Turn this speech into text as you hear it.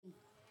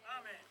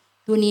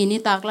tu ni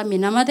tak la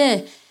mina ma de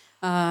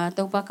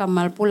to pa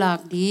kamal pulak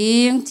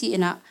ding chi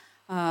na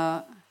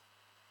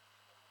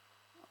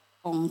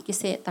ong ki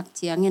se tak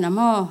chiang ina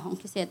mo ong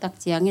ki se tak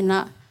chiang ina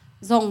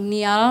zong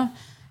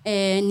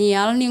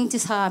nial ning chi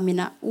sa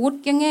mina ut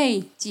ke ngei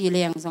chi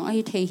leng zong ai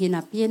theihina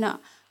pi na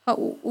ka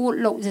ut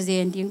lo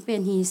zen ding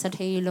pen hi sa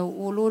thei lo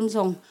ulun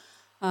zong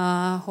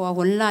hua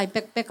hun lai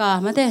pek ka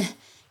ma de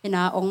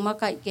ina ong ma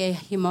kai ke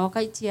hi mo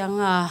kai chiang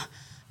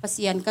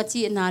pasian ka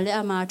chi na le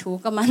ama thu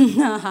ka man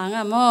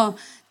hanga mo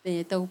te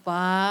to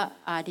pa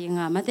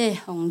dinga ma de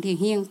ong ding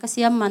hing ka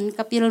siam man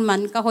ka pil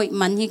man ka hoi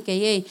man hi ke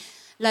ye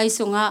lai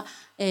sunga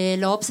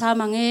lop sa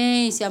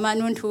mange siama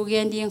nun thu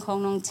gen ding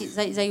khong nong chi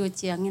zai u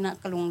chiang ina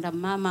kalung dam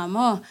ma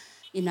mo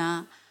ina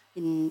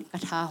in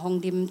katha hong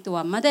dim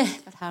tua ma de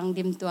kathang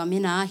dim tua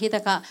mina hi ta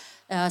ka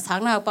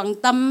sangna pang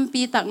tam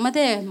pi tak ma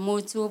de mu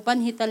chu pan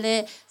hi ta le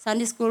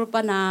Sunday school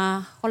pana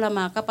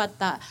kholama ka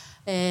patta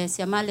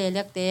siama le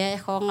lek te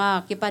khonga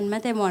ki pan ma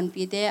de mon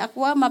pi te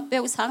akwa ma pe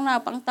sangna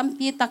pang tam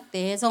pi tak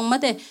te jong ma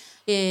de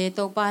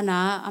to pa na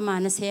ama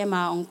na se ma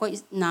ong ko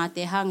na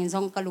te hang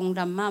jong kalung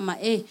dam ma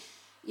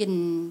in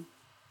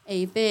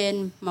เป็น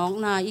มอง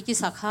นาอีกิ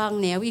สักข้าง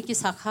แนวอีกิ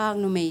สักข้าง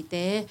นุเมเต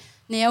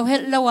แนวเฮ็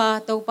ดละว่า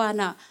ตัวปา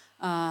นะ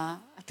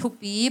ทุก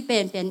ปีเป็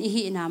นอี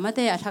หินามาเต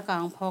อัฐกา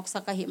งพอกสั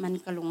กหิมัน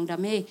กะลุงด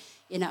ำเฮ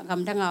อินะก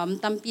ำดังอ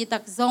ำตัมปีตั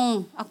กซง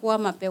อักว่า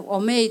มาเปอ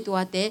เมตัว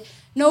เต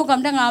โนก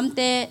ำดังอำเ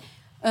ต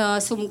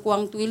สุมกวาง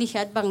ตุยลิ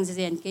ชัดบังเจ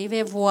นเกเว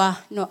วัว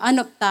โนอน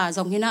บตาซ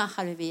งหินะฮ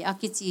าเวอา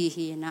กิจี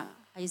หินะ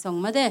ไอซง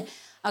มาเต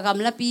อาก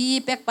ำละปี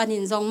เป็กปันิ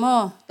นซงโม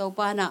ตัวป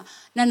านะ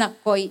นั่นนัก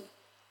กอย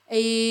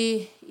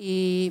อี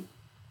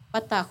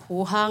ปัตตาหู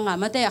หาง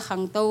มาแต่ขั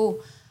งโต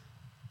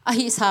อ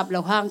หิสาบเหล่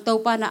าหางโต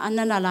ปานะอัน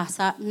นั้นละ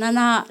นั่น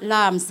ล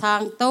ามสา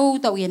งโต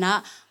ยินะ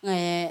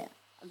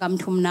ก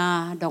ำทุมนา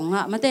ดง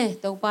มาแต่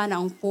โตปานะ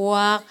องปว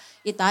ก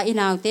อิตาอิ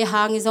นาวเตห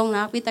างอิจง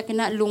นักพิตากิ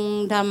นะลุง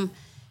ด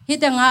ำฮิ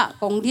ตงะ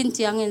กงดินเ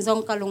จียงอิจง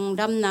กะลุง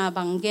ดำนา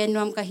บังเกนร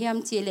วมกะเฮียม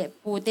จีเล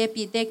ปูเต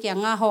ปีเตเกีย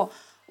งะโห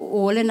โอ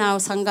เลนาว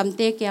สังกัมเ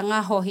ตเกียงะ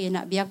โหเฮน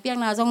ะเบียกเปียง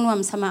นาจงรวม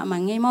สมะมั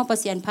งเงมอป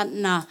เสียนพัน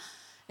นา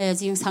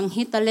จิงสัง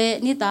ฮิตเล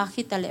นิตา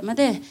ฮิตเลมา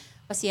แต่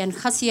Pasian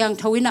khasiang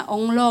thawina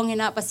onglong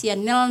ina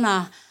pasian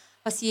nelna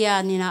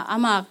pasian ina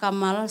ama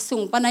kamal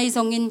sung panai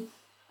zongin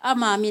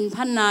ama min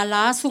phanna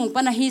la sung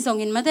panahi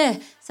zongin mate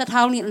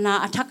sathawni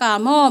na athaka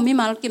mo mi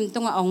mal kim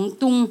tunga ong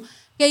tung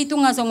kei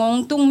tunga zong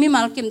ong tung mi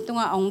mal kim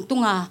tunga ong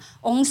tunga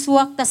ong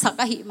suak ta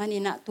sakahi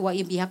manina tua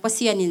ibiak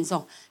pasian in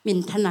zong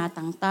min thana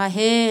tangta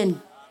hen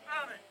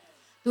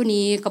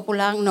tuni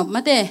kapulang nop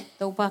mate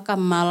topa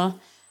kamal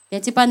te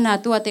chipan na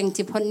tua teng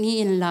chipon ni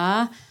in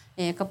la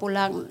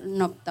kapulang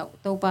nop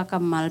tau pa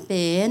kamal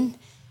pen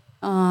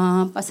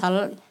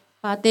pasal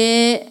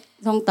pate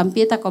jong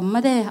tampi ta kom ma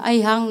de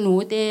ai hang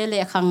nu te le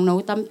khang no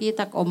tampi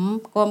ta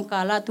kom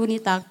kala tu ni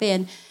tak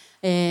pen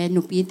nu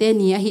pi te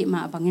ni a hi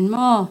ma bangin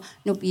mo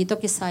nu pi to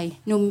ki sai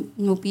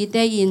nu pi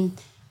te in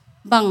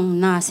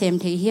bang na sem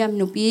thei hiam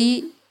nu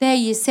pi te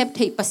yi sep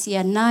thei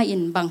pasian na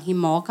in bang hi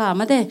mo ka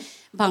ma de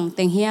bang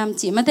teng hiam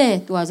chi ma de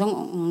tua jong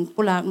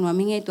pulak nu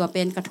mi nge tua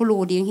pen ka thulu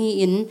ding hi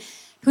in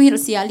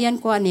Thuhilhna lian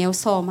kwa neo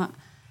soma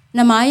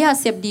na maya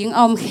sep ding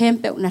om khem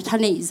pe na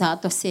thane za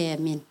to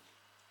semin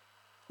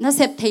na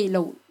sep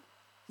theilo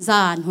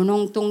zan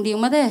hunong tung ding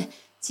ma de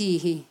chi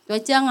hi to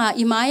changa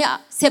i maya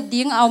sep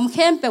ding om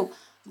khem pe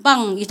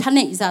bang i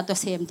thane za to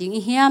sem ding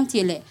i hiam chi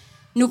le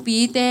nu pi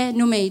te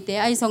nu mei te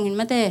ai song in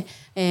ma de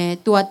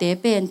tua te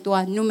pen tua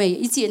nu mei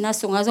i chi na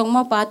sunga jong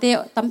mo pa te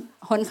tam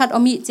hon khat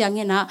omi chang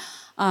na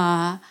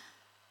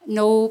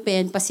no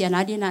pen pasiana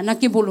dina na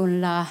ki bulun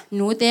la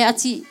nu te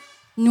achi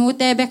nu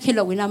te be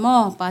khilo ina mo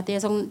pa te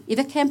jong i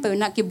be khem pe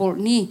na ki bol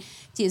ni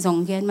chi jong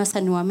gen ma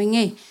sanwa me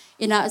nge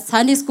ina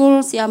Sunday school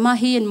siama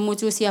hin mu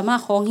chu siama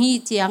khong hi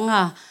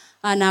chianga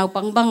naw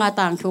pangbanga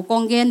tang thu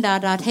kong gen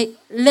da thei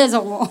le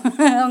jong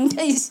ong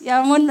thei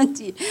siamon na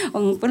chi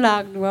ong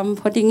pulak duam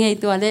photi nge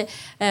to le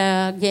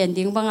gen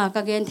ding banga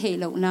ka gen thei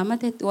lo na ma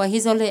te to hi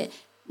zole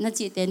na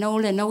chi te no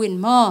le no win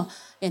mo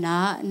ina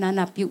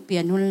na piu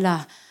pian hun la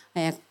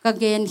ka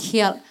gen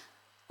khial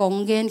kong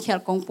gen khial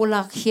kong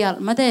pulak khial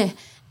ma te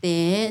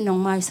te nong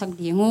mai sak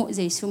dingu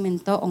jesu men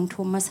to ong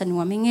thum ma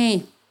sanwa me nge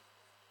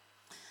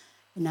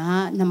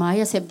na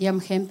maya sep diam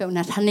khem pe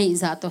na thane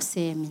za to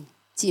semin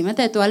chi ma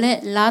te to le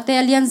la te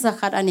alian za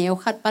khat aneu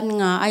khat pan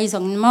nga ai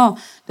jong mo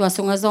to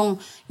sunga jong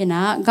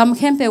ina gam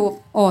khem pe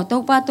o to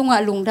pa tunga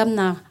lungdam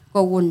na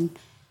ko un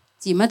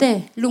chi ma te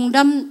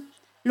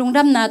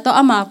lungdam na to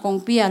ama kong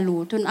pia lu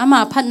tun ama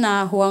phat na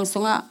huang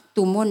sunga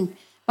tumun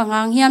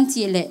pangang hiam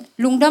chi le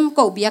lungdam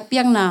ko biak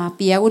piang na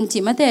pia un chi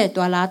ma te to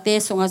la te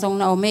sunga jong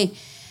na o me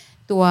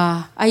ตัว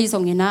ไอ้ส่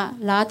งเงินนะ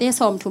ลาเต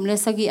สอมทุมเล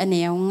สกีอันเนี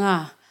ยวง่า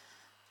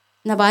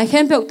นาบายเข้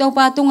มเปลวตัวป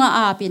าตุงอ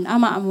าปินอา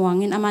มาอมวงเ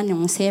งินอามันหย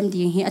งเซม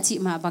ดีเฮียจิ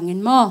มาบังเงิน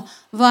หม้อ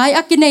ไว้อ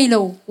ากินในโล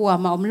กัว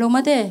มาอมโลม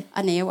าเต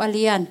อันเนียวอเ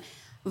ลียน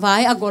ไว้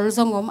อากอลซ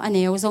งอมอันเ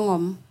นียวซงอ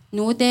ม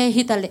นูเต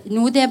ฮิตาเล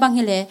นูเตบัง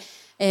ฮิเล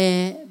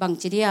บัง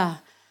จิเดีย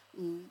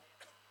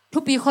ทุ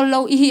กปีคนเรา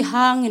อีห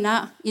างเงินนะ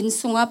อิน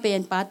สุงอาเป็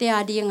นปาเตอา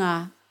ดีงา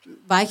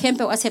ใบเข้มเ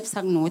ปอาเสพ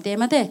สังหนูเต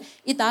มาเต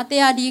อีตาเต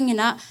อาดิ้ง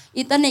นะ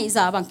อีตาเนย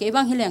จ่าบางเก็บบ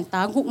างเฮลียงต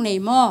ากุกเนย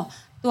มอ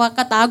ตัวก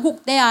ตากุก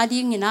เตอา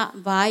ดิ้งนะ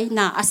ใบ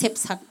น่าอาเสพ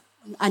สัก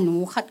อนู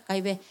ขัดไก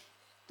เว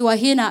ตัว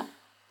ฮีนะ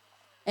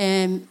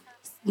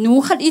หนู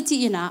ขัดอีจี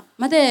นะ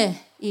มาเต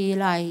อี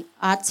ไล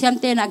อาเชียม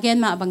เตนะเกน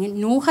มาบาง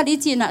หนูขัดอี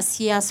จีนะเ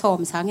สียสม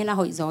สังเงนะ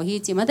หอยจอฮี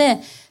จีมาเต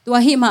ตัว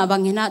ฮีมาบา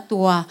งนะตั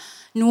ว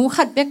หนู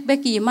ขัดเบกเบ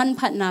กีมัน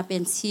พัดนาเป็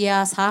นเสีย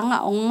สัง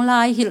องไล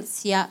หิลเ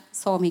สีย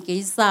สมิกิ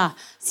ซา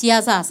เสีย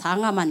ซาสัง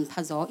มันพั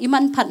ดจออีมั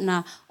นพัดนา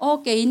โอ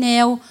เคแน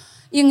ว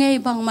ยังไง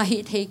บางมาหิ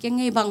เทยังไ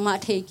งบางมา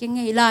เทยังไง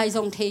ลายจ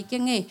งเทยั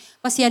งไง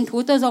ภาษาทู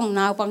ตจงน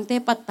าวบางเต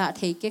ปัตตะเ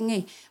ทยังไง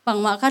บาง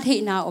มาก็เท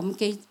นาอมเ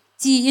ก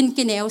จีอิน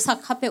กินแนวสัก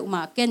ขับเปอม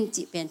าเกน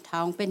จีเป็นทา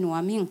งเป็นหัว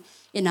มิง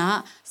เอ็นะ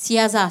เสี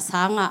ยซา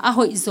สังอ่ะห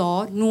อยจอ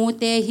นู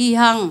เตหิ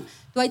หัง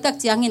ตัวตัก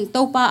เจียงเงินโต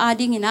ปาอา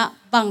ดิงินะ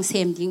บางเส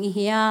มดิงเ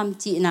ฮียม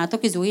จีนะต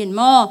กิจุยิน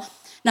มอ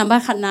นำมา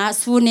ขันนะ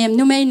สูเนม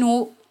นุเมนู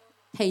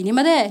เฮ้ยนี่ม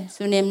าเด้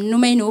สูเนมนุ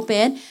เมนูเ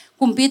ป็น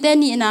กุมปีเต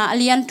นี่นะเ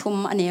ลียนทุม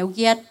อเนวเ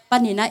กียดปัน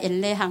นี่นะเอล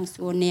เลหัง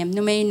สูเนม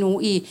นุเมนู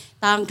อี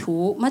ต่างถู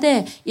มาเด้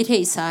อีเท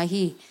สา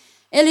ฮี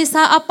เอลิซ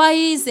าอภัย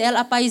เ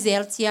ซ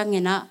ลเจียงเงิ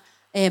นะ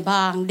บ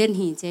างเดน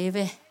หีเจเว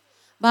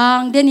บาง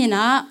เดนนี่น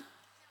ะ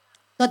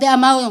ตัวเตอ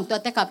มาของตัว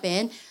เตกะเป็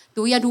น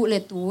ตุยดูเล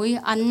ตุย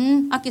อัน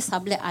อากิสั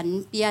บเลอัน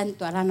เปียน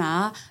ตัวละนา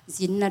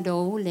จินนาโด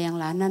แรง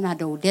ลานา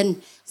โดเด่น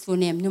สู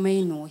เนมนุไม่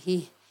หนูฮี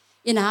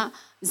อินะ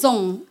ส่ง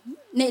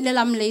เนเล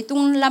ลำเลยตุ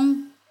งล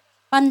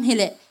ำปั้นฮิ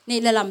เลเน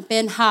เลลำเป็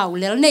นหาว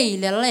เลลเน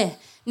เลลเลย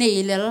เน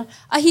เลล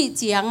อะฮิเ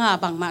จียงอ่ะ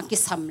บางมากิ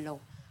สัมโล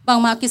บาง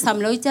มากิสัม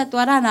โลจะตั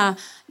วละนา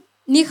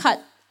นี่ขัด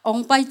อง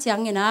ไปเจียง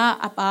นะ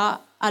อาปา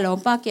อารม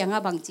ณ์ปาเกียงอ่ะ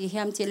บางจีเฮี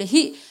ยมจีเล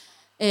ฮิ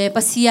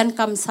Pasian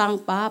kam sang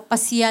pa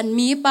Pasian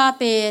mi pa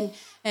pen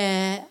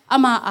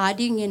ama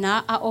ading ina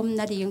a om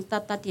na ding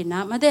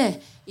tatatina made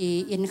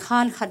in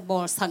khan khat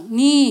bol sang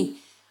ni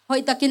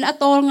hoi takin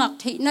atol ngak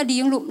thei na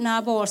ding lup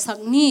na bol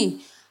sang ni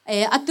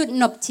atut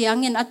nop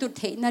chiang in atut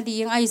thei na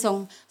ding ai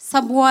zong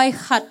sabwai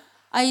khat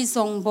ai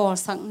zong bol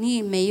sang ni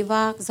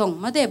meiwak zong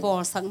made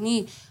bol sang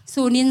ni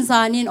sunin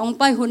zanin ong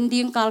pai hun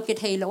ding kal ki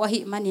thei lo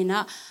hi manina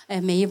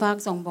meiwak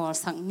zong bol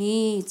sang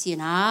ni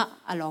china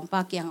alom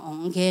pa kyang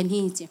ong gen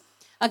hi chi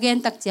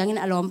again tak chiang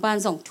in alom pan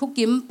zong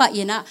thukim pa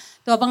ina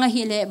to banga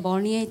hi le bol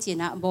ni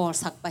china bol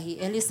sak pa hi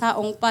elisa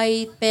ong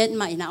pai pet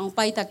ma ina ong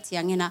pai tak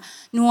chiang ina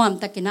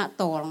nuam takina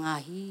tol nga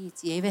hi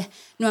chieve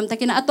nuam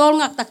takina atol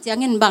ngak tak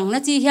chiang in bang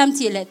na chi hiam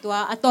chi le to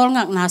atol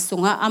ngak na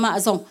sunga ama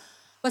zong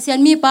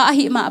pasian mi pa a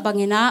hi ma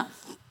bangina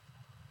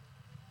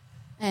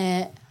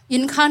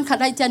in khan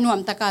khadai cha nuam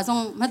taka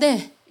zong made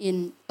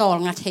in tol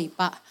nga thei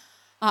pa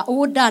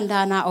u dan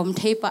dana om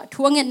thei pa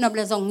thuanget nop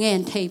le zong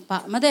ngen thei pa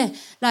made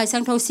lai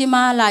sang tho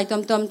sima lai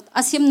tom tom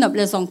asim nop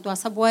le zong to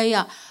sabwai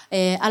ya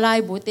alai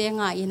bu te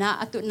nga ina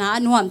atu na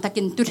nuam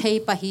takin tu thei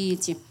pa hi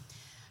chi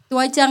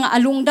tuai chang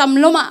alung dam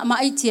loma ma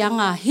ai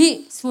chianga hi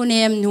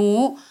sunem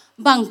nu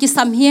bang ki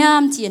sam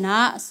hiam chi na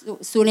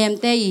sunem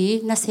te i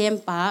na sem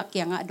pa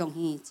kyanga dong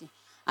hi chi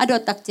ado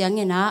tak chiang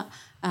ina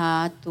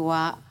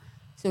tua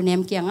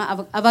sunem kyanga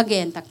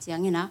avagen tak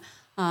chiang ina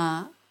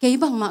ke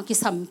bang ma ki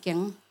sam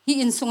kyang hi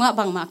in sunga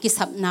bang ma ki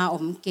sap na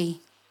om ke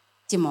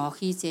chimo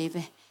hi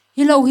cheve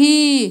hi lo hi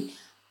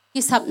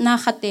ki sap na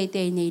khate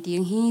te nei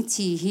ding hi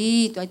chi hi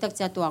toy tak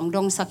cha tuang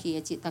dong sakhi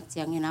chi tak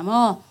chiang ina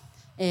mo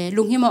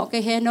lung hi mo ke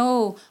he no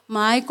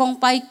mai kong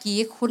pai ki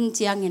khun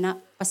chiang ina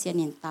pasian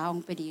in ta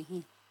ong pe ding hi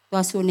to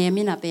su ne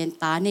mi na pen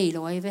ta nei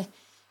lo ai ve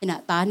ina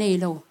ta nei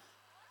lo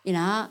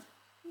ina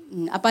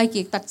apai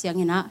ki tak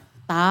chiang ina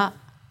ta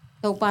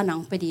to pa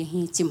nang pe ding hi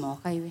chimo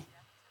kai ve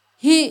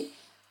hi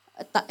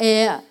ta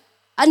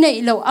อันนี้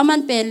เราอามั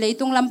นเป็นเลย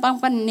ตรงลำปัง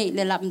ปันนี่เล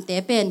ยลำเต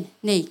เป็น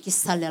นี่กิ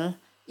สเลล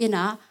อิน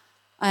ะ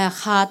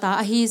ขาตา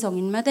อหิส่ง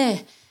อินมาเต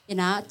อิ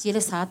นะจิเล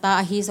สาตา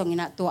อหิส่งอิ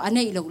นะตัวอัน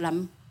นี้เราล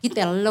ำกิเต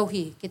ลโล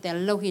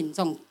หิน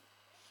ส่ง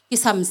กิ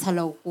สัมสโล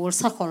กู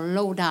สกอลโล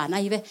ดานไอ้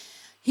เว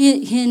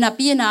ฮินา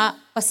ปีนะ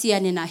ปัสยา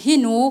นินะฮิ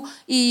นู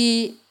อี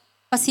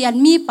ปัสยาน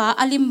มีป้า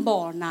อลิมบอ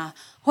นะ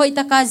หอยต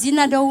ะกาจิน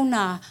าโดน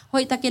ะหอ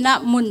ยตะกินะ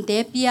มุนเต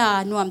ปีย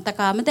นวมตะก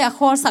าไม่ได้ข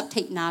อสักเท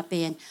นาเ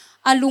ป็น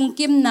อลุง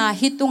กิมนะ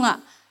ฮิตุงะ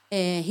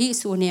hi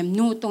sunem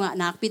nu tunga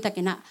nak pi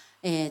takina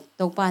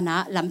topa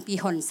na lampi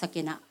hon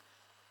sakina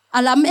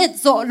alam et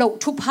zo lo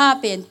thupa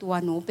pen tua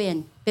nu pen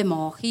pe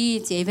mo hi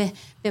cheve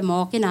pe mo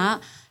kina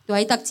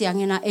toy tak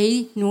chiangena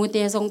nu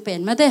te jong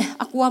pen ma de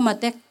akwa ma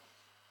tek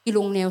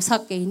ilung neu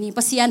sak ke ni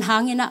pasian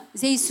hangina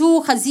jesu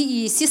khazi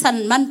si san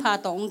man pha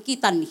tong ki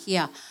tan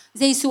hia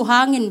jesu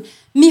hangin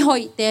mi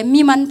hoi te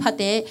mi man pha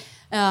te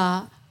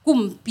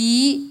kumpi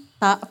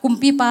ta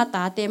kumpi pa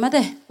ta te ma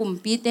de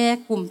kumpi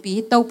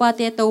to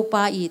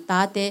pa i ta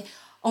te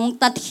ong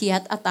tat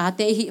hiat ata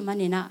te hi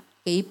manina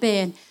ke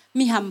pen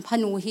mi ham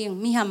phanu hing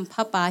mi ham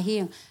pha pa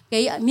hing ke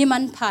mi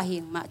man pha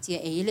hing ma che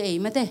le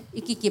ma de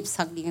ikikip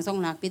sak ding jong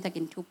nak pi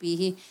takin thu pi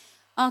hi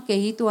ke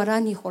hi tua ra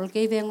ni hol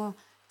ke vengo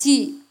จี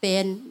เป็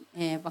น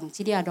บาง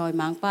ทีเดียดอย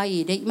มังไป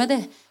เด็กมาเด้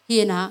เฮี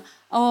ยนะ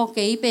โอเค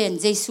เป็น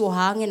เจสุห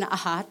างเงินอา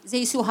หารเจ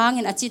สุหางเ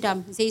งินอจิดาม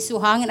เจสุ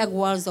หางเงินอก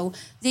วาลโซ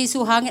เจสุ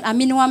หางเงินอา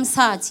มินวามซ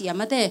าจี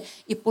มาเด้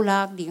อิปุลั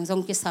กดิ่งทรง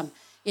กิสัม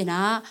น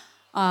ะ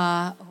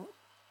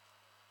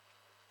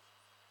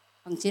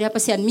บางทีเดีย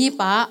Pasianมี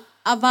ปะ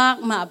อาวาก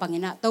มาบาง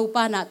นะตัวป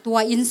านะตัว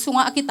อินสุง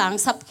อากิตัง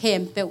สับเข็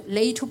มเปลเล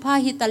ยทุพา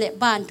หิตะเล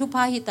บานทุพ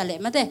าหิตะเล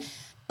มาเด้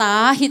ตา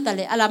หิตะเล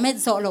อลาเมด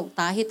โซโลต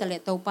าหิตะเล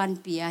ตัวปัน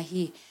เปีย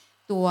ฮี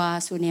ตัว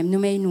สุเนมนุ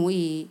เมนู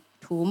อี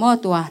ถูหม้อ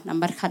ตัวนับ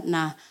บัดขัดน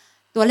า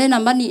ตัวเล่นนั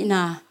บบัดนี้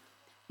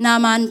นา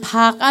มัน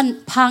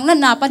พังนั่น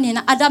นาปนี่น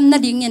ะอดัมนา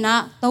ดิ่งเนี่ยนะ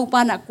ตัวปา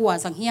นะกัว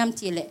สังเฮียม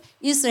จีเล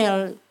อิสราเอล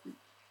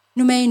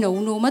นุเม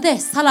นูมาเด้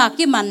สลา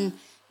กิมัน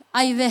ไอ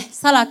เว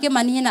สลากิ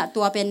มันนี่นะตั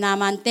วเป็นนา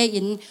มันเต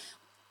อิน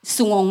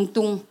สุงอง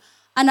ตุง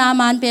อานา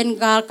มันเป็น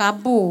กาลกา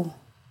บู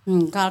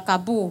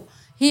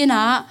ฮีน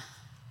ะ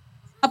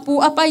อปู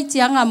อไปเจี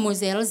ยงอามู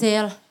เซล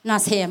นา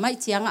เสไม่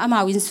เจียงอามา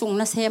วินสุง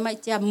นาเสไม่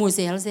เจียมูเซ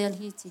ล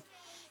ฮีจี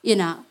อิ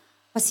นะ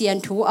Pasian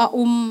ถูอา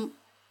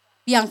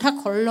เปียงทัก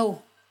ขลโล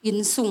อิน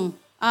สุง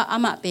อา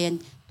มาเป็น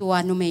ตัว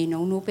นุเม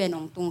นูเป็นอ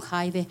งตุงคา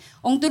ยเว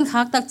องตุน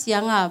คักตักเจีย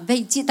งเว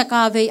จิตก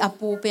าเวอ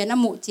ปูเป็นอ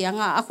มุเจียง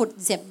อาขุด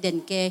เจ็บเด่น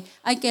แก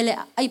ไอเกเล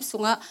ไอสุ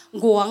ง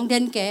กวงเด่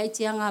นแกเ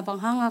จียงบาง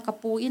ห้างกระ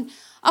ปูอิน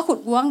อาขุด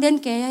กวงเด่น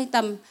แกไอต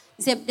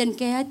ำเจ็บเด่นแ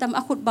กไอตำอ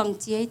าขุดบัง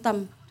เจียไอต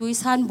ำตุย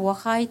ซานบัว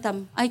คายต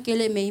ำไอเกเ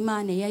ลไม่มา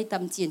เนี่ยไอต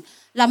ำจีน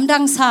ลำดั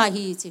งซา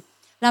ฮีจิ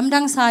ลำดั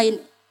งซา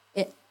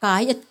กา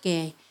ยเอ็ดแก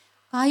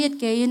กาย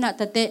เกยนะแ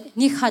ต่เต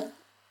นี่ขัด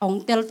อง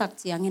เตลตัก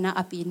เจียงนะ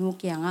อปีนู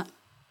เกียงอ่ะ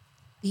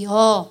พี่ฮ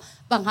อ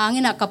บางหาง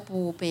นะกระปู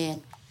เป็น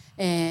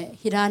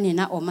ฮิรานี่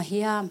นะอมมาเฮี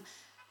ยม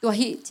ตัว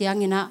ฮิเจีย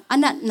งนะอัน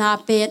นั้นนา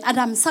เป็นอ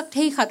ดัมสักเท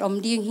ขัดอม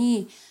ดิ่งฮี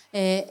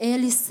เอ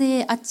ลิเซ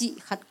อจิ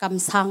ขัดก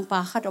ำสังปา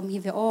ขัดอมฮิ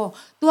เวโอ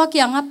ตัวเกี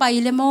ยงอ่ะไป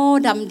เลโม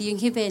ดำดิ่ง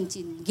ฮิเวน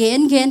จินเ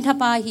กนทับ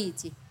ปาฮี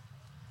จิ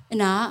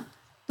นะ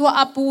ตัว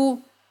อปู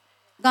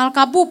กาลก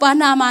าบูปา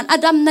นามันอ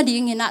ดัมนาดิ่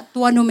งนะ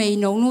ตัวนุเม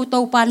นนูตั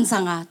วปันสั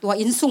งตัว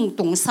อินสุง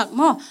ตุงสัก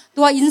มอ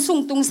ตัวอินสุง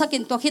ตุงสักิ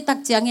นตัวคิดตัก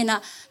เจียงนะ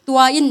ตัว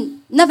อิน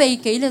นาเว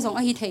เกยเลยสองอ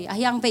หิเทย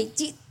ยังเว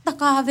จิต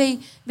กาเ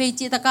ว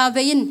จิตกาเว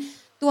อิน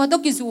ตัวต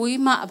กิจุย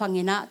มาบัง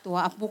นะตัว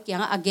อปุกยั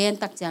งอเกน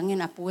ตักเจียง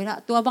นะปุยละ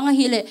ตัวบัง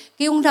หิเล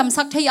กิยงดำ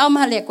สักเทยเอาม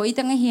าเลก็อี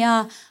ตังเฮีย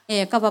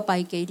ก็ว่าไป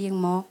เกยดิ่ง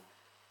มอ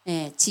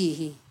จี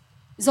ฮี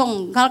ส่ง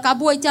กาลกา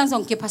บูไอจังส่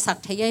งเก็บภาษา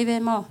เทยเว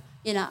มอ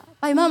นะ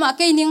ไปมาเ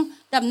กยนิ่ง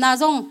ดำนา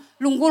ส่ง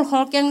ลุงกุลขอ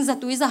เก่งจะ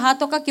ตุยจะหา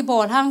ตัวก็กิบอ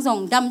ลห้างส่ง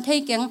ดำเทย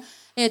เก่ง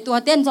ตัว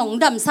เต้นส่ง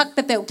ดำสักเป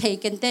เปลเทย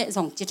เก่งเตะ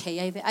ส่งจิตเทย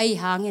ไอ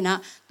หางนี่นะ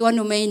ตัว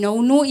นุเม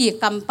นูอีก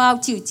กำเป้า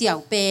จิ๋วเจียว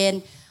เป็น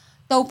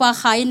ตัวปลา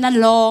ไข่นั่น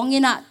ร้อง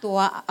นี่นะตัว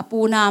ปู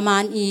นามั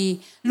นอี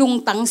ลุง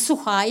ตังสุ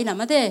ขายนะ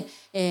มาเต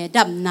ด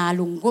ำนา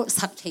ลุงกุล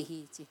สักเทย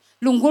จี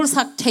ลุงกุล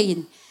สักเทย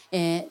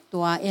ตั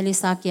วเอลิ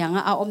ซาเกียง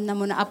อาอมนา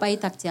มุนอาไป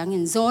ตักเจียงเงิ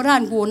นโซรา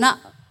นกูนะ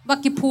บัก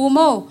กิพูโม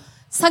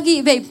สกิ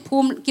เวภู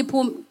มิกิภู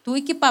มิตุย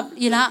กิปับ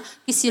อีนะ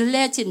กิสิเล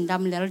จินด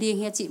ำเลลดิ้ง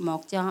เฮจิหมอ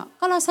กจ้า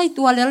ก็ละใส่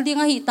ตัวเลลดิ้ง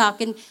หิตา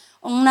กิน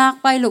องนัก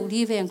ไปหลุด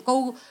ที่เวงกู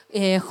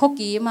ข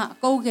กีมา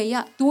กูเกีย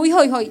ตุยห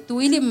อยตุ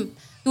ยลิม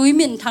ตุย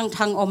มินท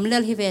างอมเล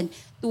ลฮิเวน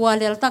ตัว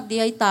เลลตักเดี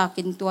ยตา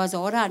กินตัวโซ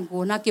รานกู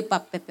นักกิปั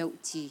บเปเปอุ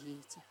จี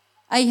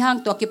ไอห้าง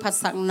ตัวกิพัด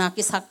สังนา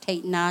กิสักเท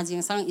นาจิ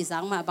งสังอีสั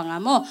งมาบังอ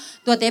โม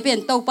ตัวเตเป็น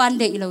ตัวปันเ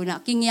ดอิโลนะ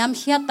กิงยามเ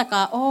ฮียตะก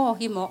าโอ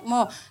หิหมอกโม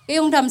ก็ย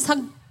งดำสัก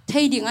เท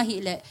ดิ้งหิ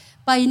เล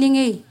ไปนี่ไ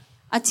ง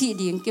อาชี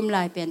ดิ่งกิมล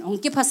ายเป็นอง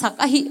ค์กิภาษา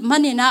อหิมัน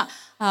นี่นะ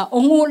อ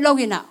งอูเรา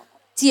กินะ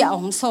เจียอ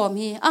งสอ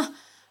มี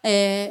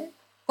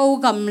กู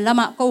กำละ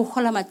มากูค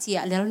นละมาเจีย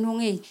แล้วนุ่ง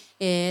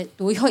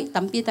ตุยหอย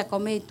ตั้มปีตะก็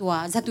ไม่ตัว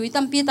จะตุย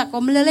ตั้มปีตะก็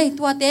ไม่เลย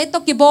ตัวเตะต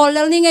กิบอลแ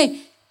ล้วนี่ไง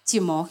จี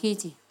หมอขี้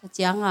จี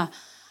จียง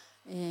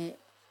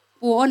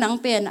ปัวนัง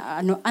เป็น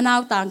อนาว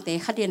ต่างเตะ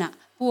ขัดนะ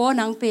ปัว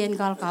นังเป็น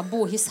กาลกาบู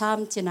ฮิซาม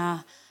จีนะ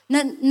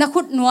นักขุ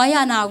ดหน่วยอ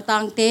นาวต่า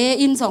งเตะ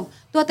อินส่ง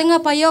ตัวเต็ง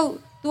ไปเยา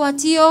ตัว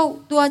เจี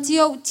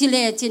ยวจิเล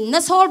จินนั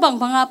สโซล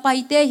บังไป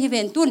เตะฮิเว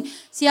นตุน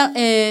เสีย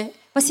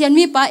Pasian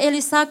มีปาเอ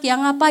ลิซาเกีย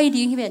งไป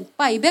ดิ่งฮิเวนไ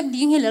ปเบก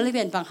ดิ่งฮิเลเว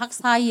นบังฮัก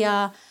ไซยา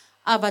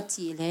อาบั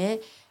จิเล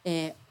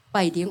ไป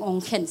ดิ่งอง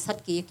เข็นสัต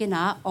กีกิน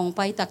ะองไป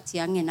ตักเจี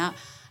ยงเงินะ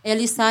เอ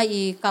ลิซา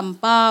อีกัม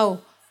เป้า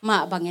มา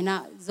บังเงินะ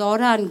จอ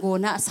รันโก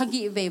นะสั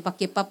กิเวบักเ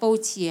ก็บปะปู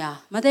เชีย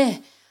มาเด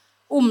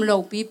โล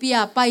ปีเปีย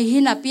ไปหิ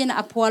นะเปียนะ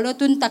อภัวโล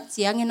ตุนตักเ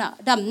จียงเงินะ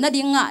ดำนา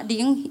ดิ่ง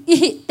ดิ่งอิ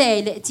เต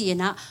เลจี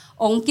นะ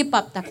องกิปั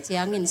บตักเจีย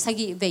งเงินสั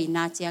กิเวน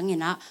าเจียงเงิ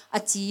นะอ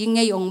จีไง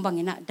องบังเ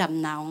งินะด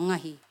ำนาอง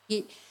ฮิ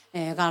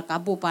กาลกา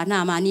บูปานา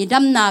มานี่ด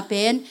ำนาเ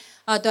ป็น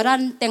ตัวนั้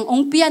นแต่งอง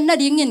เปียนนา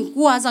ดิ่งเงิน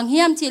กัวสังเฮี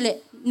ยมชิเล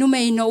นุเม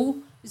โน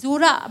จู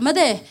ระมาเ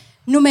ด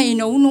นุเมโ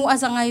นนูอา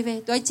สังไงเว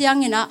ตัวเจียง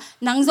เงินะ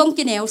นางจง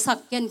กินเอวสัก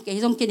เกนเกย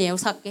จงกินเอว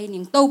สักเกนิ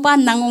งโตปาน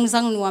นางองสั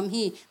งนวม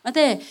ฮีมาเด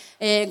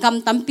ก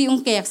ำตัมปีอง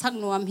แกกสัก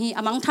นวมฮีอ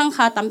มังทั้งข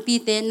าตัมปี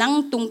เตนาง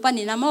ตุงปา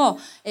นินะโม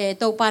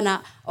โตปานะ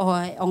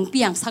องเปี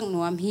ยงสักน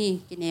วมฮี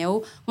กินเอว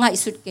ง่าย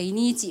สุดเกย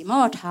นี่จิโม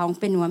ทาง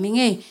เป็นนวมยังไ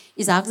ง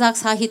อิจาก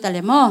สาหิตะเล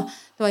โม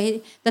ตัว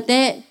แต่เต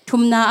ทุ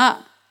มนา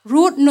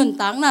รูดนุน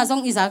ตังนะจง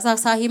อิจาก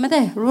สาหิมาเด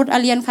รูดอ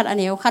เลียนขัดอ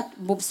เนวขัด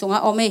บุบสงอ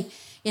อเม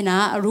ยนะ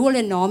รู้เล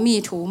ยน้อมี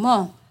ถูมอ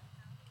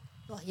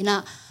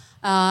ina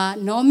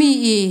nomi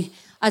I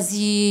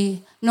azi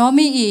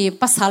nomi I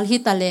pasal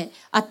hitale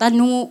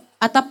atanu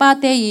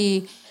atapate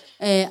I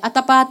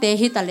atapate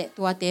hitale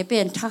tua te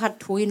pen thahat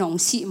thui nong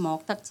si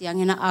mok tak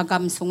chiang ina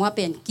agam sunga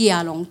pen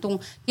kia long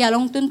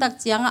tung tak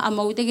chiang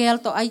amau te gel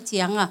to ai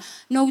chiang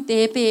no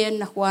te pen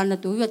na kwa na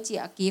tu wa chi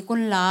ki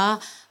kun la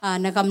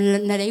na gam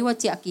na rei wa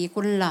chi ki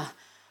kun la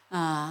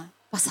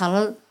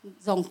pasal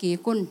zong ki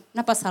kun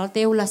na pasal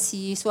teula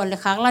si suan le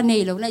khak la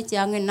nei lo na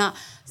chiang na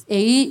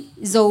ei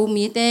zo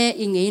mi te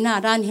ingei na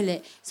ran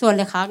hile suan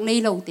le khak nei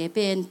lo te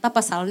pen ta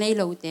pasal nei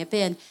lo te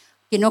pen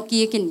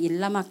kinoki kin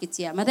illa ma ki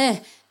chia ma de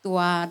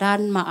tua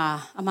dan ma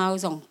amau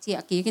zong chia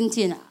ki kin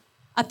chin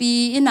api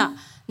ina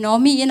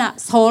nomi ina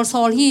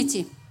sol hi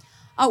chi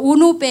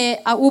unu pe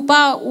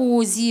upa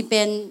u ji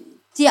pen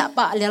chia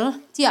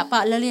pa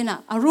lelina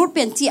rut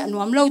pen chia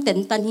nuam lo ten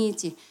tan hi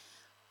chi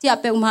chia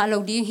pe ma lo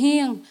ding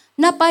hiang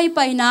na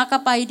pai na ka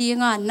pai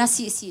dinga na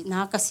si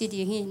na ka si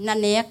ding hi na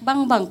nek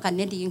bang kan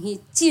ne ding hi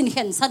chin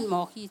hen san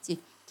mo hi chi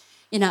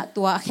ina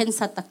tua hen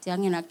sat tak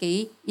chiang ina ke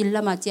illa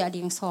ma chia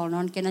ding sol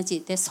non ke na chi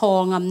te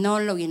sol ngam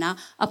non lo ina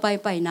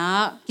apai na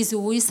ki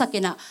zui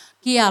sakena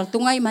kial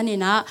tungai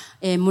manina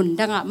mun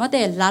danga ma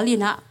de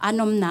lalina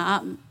anom na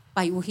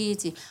pai u hi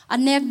chi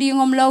anek ding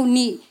om lo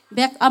ni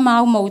bek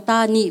amau mota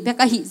ni bek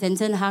a hi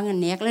zen hang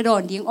nek le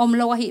don ding om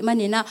lo hi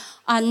manina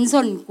an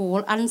zon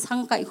kul an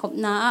sang kai khop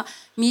na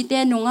mi te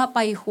nunga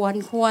pai khwan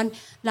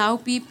lau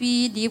pi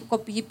dip ko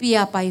pi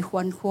a pai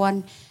khwan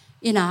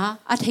ina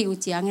a theu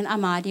chiang in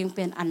ama ding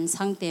pen an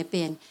sang te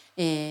pen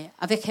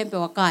ave khem pe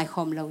wa kai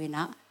khom lo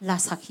ina la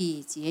sakhi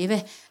chi ve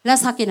la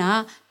sakina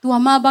tua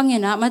ma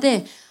bangena ma de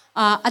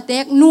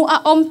atek nu a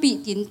om pi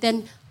tin ten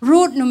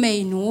root nu mei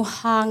nu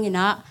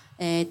hangina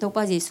to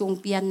pa je sung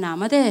pian na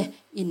ma de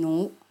inu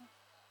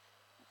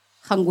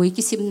khangui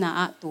kisim na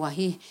tua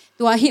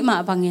hi ma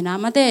bangena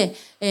ma de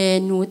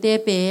nu te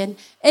pen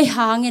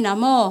hangina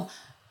mo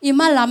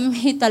ima lam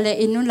hitale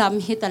inu lam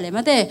hitale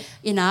ma de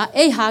ina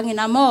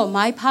hangina mo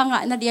mai phanga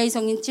na diai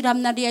song in chiram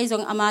na diai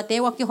song ama te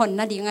wa ki hon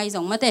na di ngai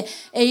song ma de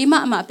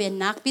ma pen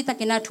nak pi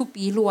takina thu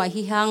pi lua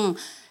hi hang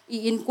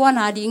in kwa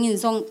na ding in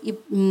song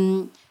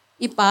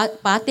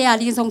pa te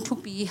ali song thu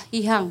pi hi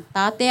hang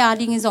ta te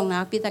ali in song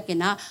nak pi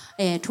takina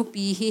thu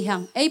pi hi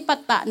hang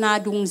patta na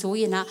dung zo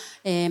ina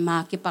ma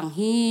ki pang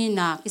hi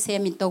na ki se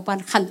min to pan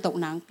khan to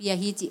nang pi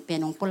hi chi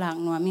penong pulang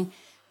no mi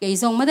ke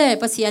zong ma de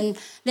pasian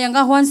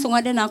lenga hwan sunga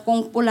de na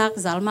kong pulak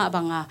zalma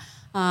banga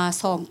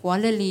som kwa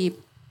le li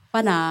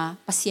pana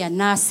pasian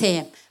na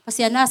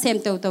sem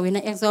to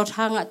ina exot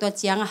hanga to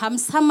chiang ham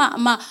sama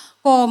ma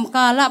kom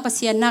kala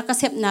pasian na ka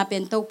sep na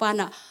pen to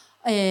pana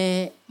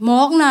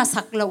mok na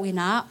sak lo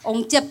ina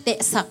ong chep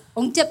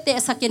te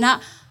sakina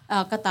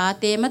kata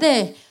te ma de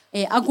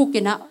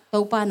agukina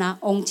to pana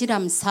ong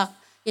chiram sak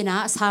ina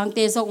sang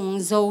te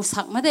zong zo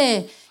sak ma de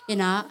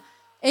ina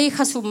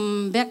khasum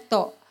bek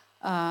to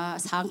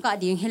sang ka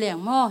ding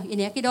heleng mo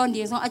ine ki don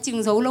ding song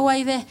aching zo lo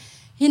wai ve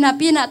hina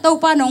pina to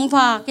pa nong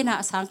fa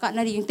kina sang ka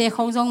na ding te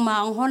khong jong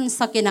ma ong hon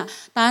sakina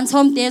tan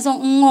som te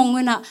jong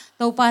ngong na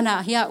to pa na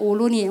hia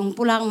ulu ni ong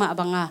pulang ma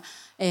banga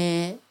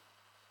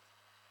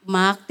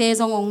mak te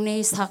jong ong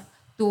nei sak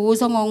tu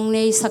jong ong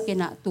nei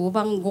sakina tu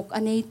bang guk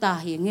anei ta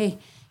hi nge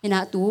ina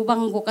tu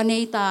bang guk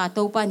anei ta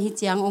to pan hi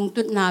chiang ong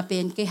tut na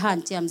pen ke han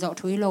chiam zo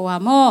thui lo wa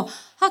mo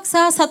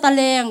haksa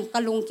sataleng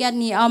kalung kyan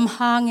ni am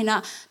hangina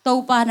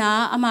to pa na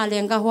ama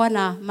leng ka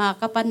huana ma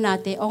ka pan na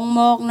te ong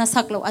mok na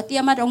saklo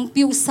atiamat ong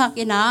piu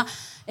sakina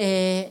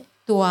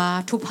tua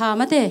thupa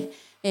ma de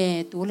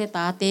tu le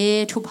ta te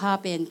thupa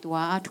pen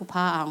tua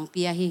thupa ang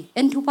pia hi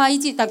en thupa I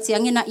chi tak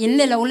chiang ina in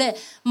le lo le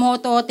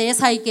moto te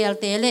cycle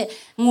te le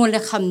ngul le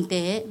kham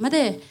te ma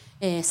de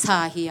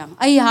sa hiang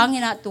ai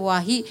hangina tua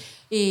hi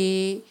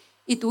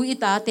itu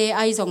ita te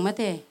ai zong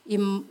mate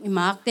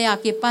imak te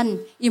akipan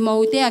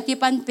imau te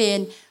akipan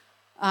pen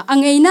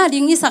angeina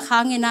ding isa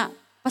khangena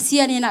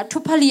pasian ina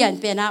thupalian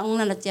pena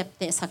ong na chep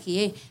te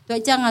sakhi to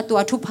changa to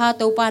thupa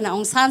to pa na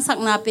ong san sak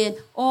na pen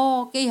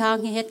ke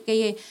hang het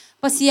ke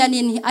pasian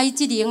in ai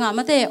chi dinga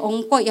mate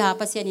ong ko ya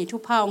pasian ni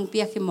thupa ong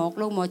pia khimok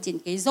lo mo chin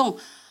ke zong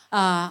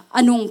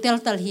anung tel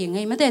tal hi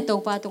ngai mate to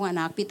pa tunga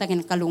nak pi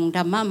taken kalung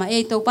dam ma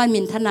to pa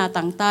min thana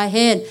tang ta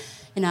hen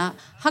ina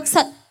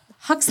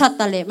haksat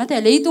tale mate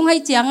leitung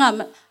hai chianga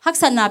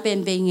haksat na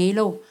pen be ngei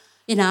lo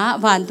ina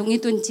van tung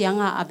itun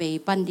chianga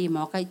abe pandi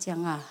mo kai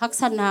chianga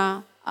haksat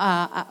na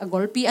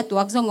golpi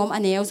atuak zongom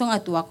aneu zong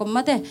atuak kom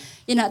mate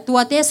ina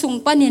tuate sung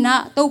panina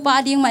to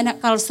pa ding ma na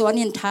kalsuan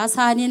in tha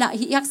sa ni na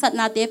hi haksat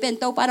na te pen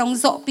to pa rong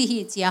zo pi hi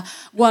chia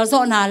gwal zo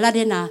na la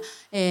de na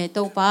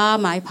to pa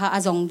mai pha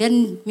azong den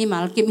mi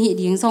mal kim hi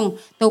ding song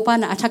to pa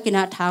na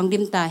athakina thang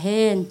dim ta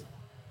hen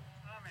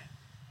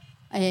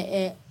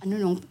anu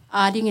nong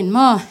adingin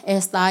mo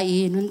esta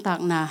I nun tak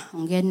na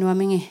ongen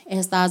nuamingi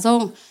esta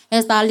zong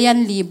esta lian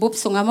li bup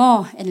sunga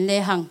mo en le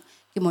hang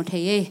ki mo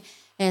thei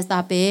esta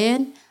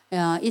pen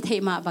I thei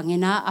ma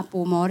bangena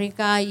apu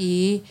morika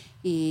I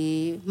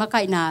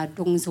makai na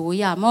dung zu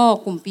ya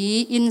mo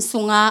kumpi in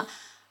sunga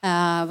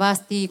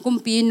wasti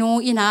kumpi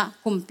nu ina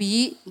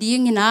kumpi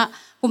ding ina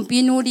กุมปี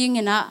นูดิ้ง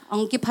นะอ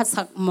งกิพัด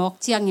สักหมอก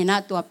เจียงนะ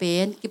ตัวเป็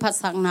นกิพัด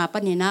สักนาป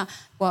นี่นะ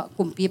ว่า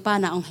กุมปีป้า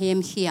นะองเฮม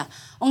เขี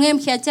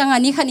ยจังอั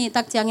นนี้ขณี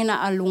ตักเจียงนะ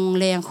ลุง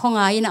แรงข้องไง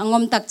นะง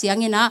มตักเจียง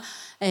นะ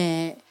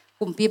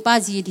กุมปีป้า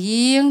จี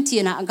ดิ้งจี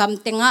นะก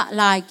ำเต็งอะ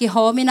ลายกิห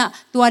อมินะ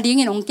ตัวดิ้ง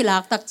องกิลั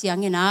กตักเจียง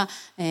นะ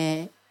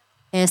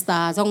สตา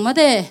จงมาเ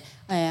ด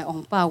อง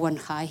ป้าวัน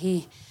ขายฮี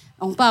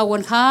องป้าวั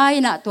นขาย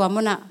นะตัว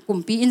มันนะกุม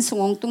ปีอินส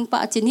งองตุงป้า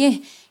จีนี่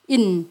อิ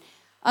น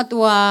ตั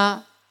ว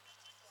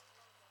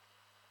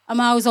อา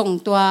มาส่ง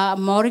ตัว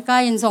มอริกา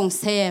อินส่ง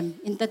เซม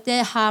อินเตเต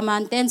ฮามั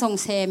นเต้นส่ง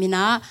เซมิน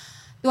ะ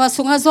ตัว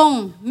สุงาส่ง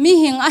มี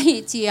หิงอหิ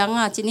เจียง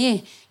อ่ะจีนี่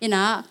อิน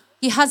ะ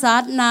กิฮาซั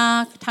ดนา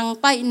ทาง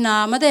ไปนา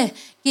มาเด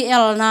กิเอ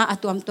ลนา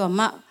ตัวม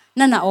ะ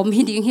นั่นน่ะอม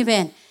ฮิดิงฮิเว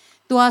น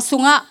ตัวสุ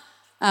งะ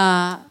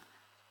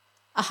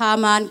ฮา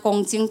มันกง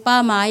จิงป้า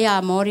มายา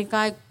มอริก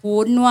ากู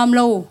นนวมโล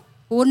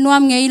กูนนว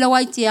มไงเราไว้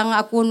เจียงอ่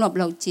ะกูนนวมเ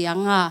ราเจียง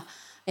อ่ะ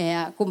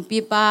กุมปี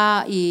ป้า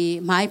อี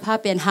ไม้ผ้า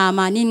เป็นหาม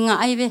านินงะ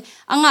ไอเว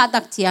อ่างะตั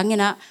กเจียง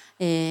นะ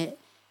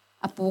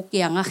อปูเกี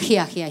ยงอ่ะเขี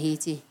ยฮี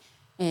จี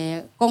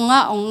กงอ่ะ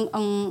อ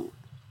ง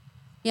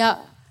ยา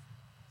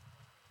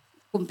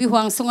กุมปีห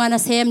วังสุงานะ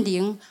เซมดิ่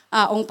ง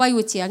องไปอ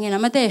ยู่เจียงนะ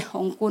มาเต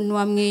องกุนนว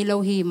มไงเรา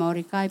ฮีมอ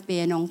ริกาเป็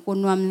นองกุน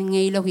นวมไง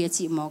เราฮี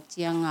จีหมอกเ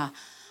จียง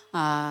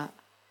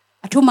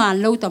ทุมาน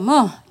เราต่อมอ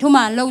ทุม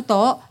านเราต่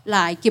อหล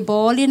ายกิโบ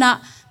ลินะ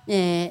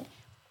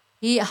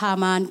ที่หา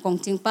มันกง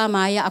จิงป้าม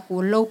ายอากู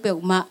โลเปียว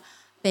มา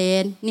เป็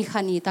นนิ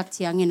คันีตักเ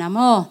ชียงเงินนะม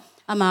อ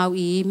อามา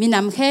วีมีน้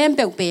ำเข้มเ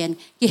ปียวเป็น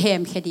กิเฮ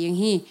มแค่ดิ่ง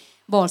ฮี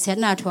บอดเส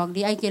นาถวก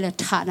ดีไอเกล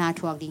ถานาถ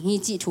วกดิ่งฮี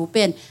จีถูเ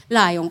ป็นล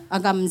ายองอา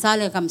กำซาเ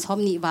ลกำชอม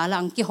นิวาลั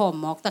งกิหอม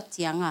หมอกตักเ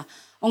ชียง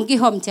องกิ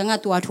หอมเชียง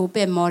ตัวถูเ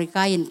ป็นมอริก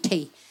าอินเท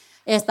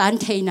สตัน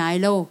เทไหน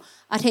โล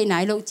เทไหน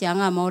โลเชีย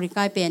งมอริก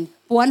าเป็น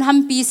ปวนฮัม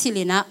ปีสิ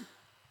ลินะ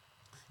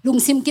ลุง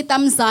ซิมกิตั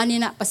มซานี่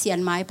นะปัสยั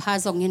นไม้พา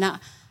ส่งนี่นะ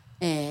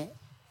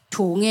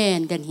ถูเงิน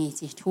เดินฮี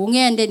จีถูเ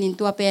งินเดินอิน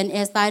ตัวเป็น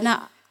สไตล์นะ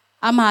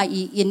อามา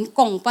อินก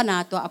งปนา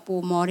ตัวอปู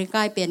มอริก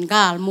าเป็นก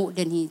าลมุเ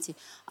ดินฮีจี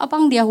บั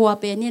งเดียหัว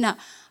เป็นนี่นะ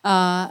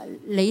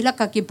เลยละ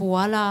กะกิบัว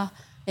ละ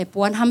ป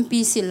วนฮัมปี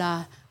สิละ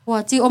หัว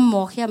จีอมหม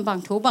อกเฮียมบัง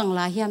ถูบังล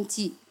าเฮียม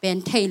จีเป็น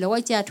เทยแล้วว่า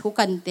จะถู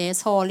กันเตะ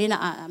ซอลินะ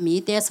มี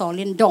เตะซอ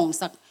ลินดง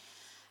สัก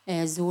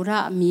จูระ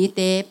มีเต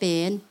ะเป็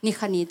นนิ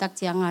ขณีตักเ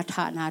จียงฐ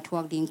านาทว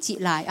กดิ่งจี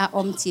ลายอ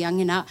มเจียง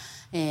นี่นะ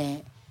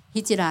ฮิ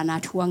จิรานา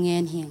ทัวเงิ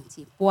นเฮียง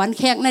จีปวนแ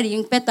ขกนาดิ่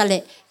งเป็ดตะเล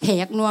ะแข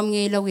กนวมเง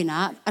ยเราวินะ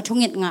ทุง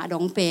เงงะด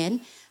งเป็น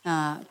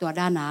ตัว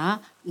ด้านหนา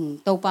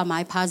ตัวปลาไม้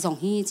พาส่ง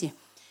ฮีจี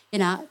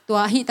นะตัว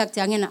ฮิตักเจี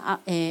ยงนี่นะ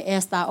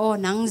สตาโอ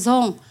นังซ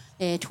ง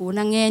ทู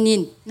นังเงินิ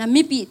นนะ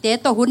มีปีเต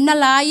ตัวหุ่นนา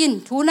ลายิน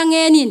ทูนังเ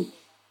งินิน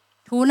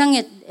ทูนังเง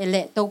เล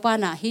ะตัวปา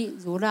นะฮิ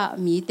จูระ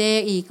มีเต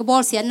อีกบอ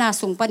ลเสียนา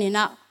สุงปานี่น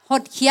ะห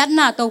ดเขียนห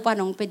น้าตัวปา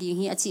นองไปดิ่ง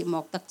ฮีอจิหมอ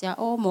กตักเจ้าโ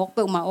อหมอกเ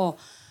ปิงมาโอ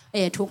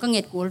ถูกกังเ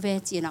งิดกูเว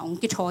จีนะอง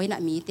กิถอยนะ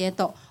มีเตโ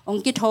ตอง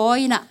กิถอย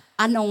นะ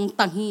อันอง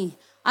ตังฮี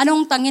อันอง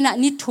ตังนี่นะ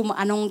นิทุม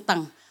อันองตัง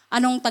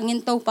เงิน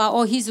ตัวปาโอ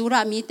ฮิจูระ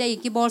มีเตอี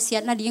กบอลเสีย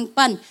นะดิ่ง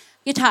ปัน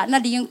กิถานะ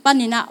ดิ่งปัน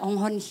นี่นะอง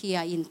หอนเฮีย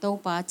อินตัว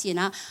ปาจีน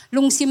ะ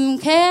ลุงซิม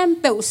เข้ม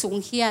เปวสูง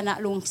เฮียนะ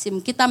ลุงซิม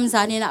กิตัมซ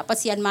านี่นะปั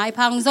สยันไม้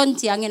พังจนเ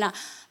จียงนี่นะ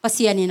ปัส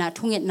ยันนี่นะ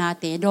ทุ่งเงินนา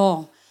เตดอง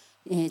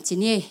จี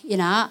นี่อี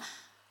นะ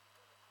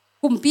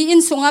กุมปีอิ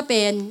นสุงาเ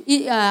ป็น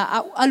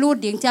อาลูด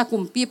ดิ่งจากกุ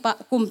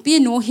มปี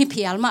นูฮิเ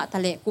พียลมาทะ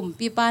เลกุม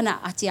ปีป้านะ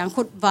อาเจียง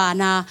ขุดวา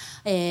นา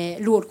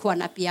ลูดขวน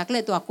อเปียกเล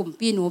ยตัวกุม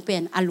ปีนูเป็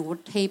นอาลูด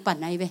เทปัน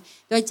ไหนเว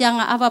โดยจัง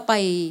อาว่าไป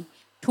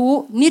ทู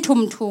นิทุ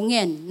มทูเ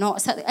งินเนาะ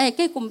แ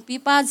ค่กุมปี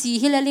ป้าจี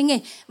ฮิเลลิงไง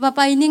ว่าไป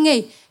นี่ไง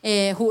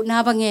หูนา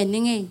บางเงิน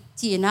นี่ไง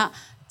จีนะ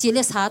จีเล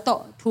สาโต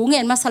ทูเงิ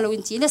นมาสโลอิ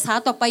นจีเลสา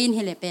โตไปอินเฮ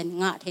เลเป็น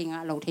งะเทงะ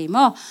เราเทม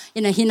อยั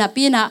นหินา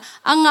ปีนะ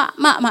อ่างะ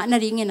มะนา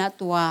ริงเงินนะ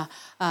ตัว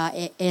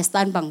ส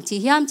ตันบังจี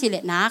ฮิมจีเล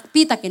นัก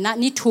ปีตะกินะ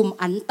นิทุม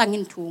อันตังอิ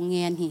นทูเ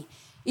งินฮี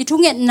อีทุ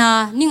เงินนา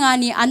นี่งา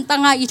นี่อันตั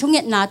งอีทุเ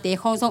งินนาเตะ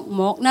ของส่งหม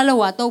อกนั่นละ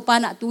ว่าตัวปา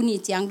นะตูนี่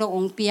เจียงดอ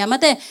งเปียมา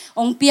เต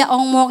องเปียอ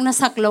งหมอกนะ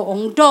สักโลอ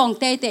งดอง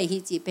เตะฮิ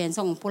จีเป็น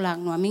ส่งผู้หลัง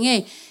หนัวมิงเง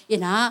อี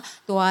นะ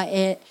ตัว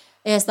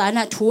สตันน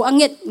ะทูอังเ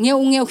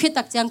งียวคิด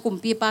ตักเจียงกุม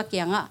ปีปาเกี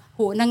ยงอ่ะ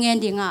หูนังเงิน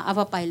ดิ่งอ่ะเอา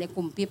ไปเลย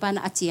กุมปีปาน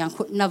ะเจียง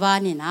ขุดนาวา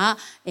นี่นะ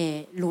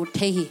ลูดเท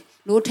ฮี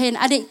ลูดเทน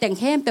อดีตแต่งเ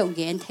ข้มเปียวเก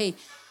นเท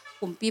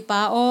กุมปีปา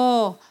โอ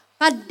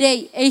ก็เด็ก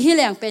ฮิเ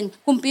ลียงเป็น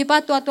กุมปีป้า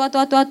ตัว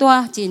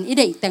จีนอีเ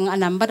ด็กแต่งอัน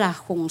นั้นบดา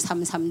คง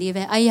ซ้ำดีเ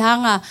ว้ไอ้ฮัง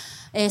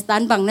สตั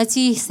นบังนะ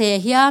จีเสีย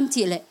ฮิม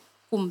จีเละ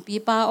กุมปี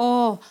ป้าโอ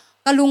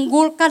กะลุง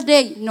กุลก็เด็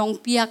กน้อง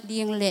เปียกดี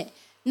งเละ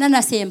นั่นน่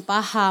ะเสียมป้า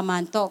หามั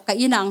นโตกะ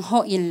อินังห่อ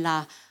อินลา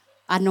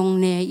อันนง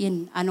เนอิน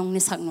อันนงเน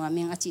สักหน่วยเ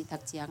มียงอจิตั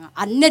กเจียง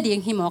อันเนดีง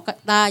หิมอกะ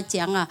ได้เจี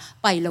ยง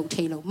ไปเหลาเท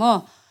เหลาหม้อ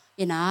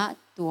อินะ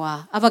ตัว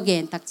อวเก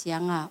นตักเจีย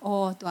งโอ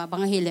ตัวบา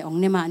งฮิเลอง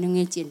เนมานึงเง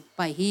จินไป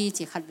ฮี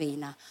จีขัดเว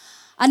นะ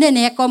อันนี้เ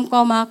นี่ยกอ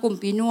มากุม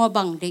ปีนัว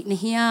บังเด็กนี่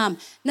ฮิม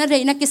นั่นเด็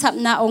กนักกิสับ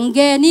นาองเก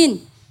นิน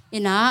อิ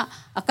นะ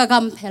กะก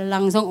ำเพลั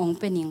งทรงอง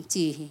เป็นยัง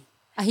จี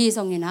อะฮีท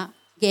รงอินะ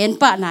เกน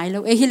ปะไหนเรา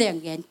ฮิเลง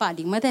เกนปะ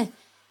ดิ่งมาเด้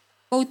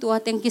กูตัว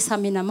เต็งกิสา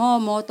มินะโ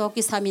มโต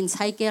กิสามินไซ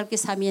เกลกิ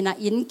สามินะ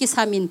อินกิส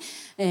ามิน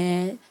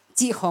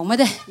จีของมา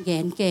เด้เก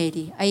นเก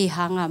ดีไอห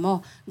างโม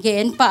เก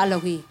นปะเรา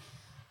ฮี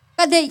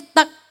ก็ได้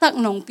ตัก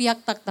หนองเปียก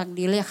ตัก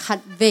ดีเลยขัด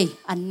เว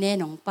อันแน่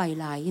หนองไป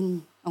ลายิน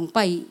หนองไป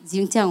จิ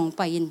งเจียงหนองไ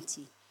ปยิน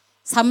จี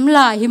สำล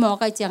ายหิมอ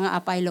ก็เจียงอา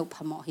ไปหลบพ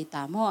มอหิต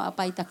ามออาไป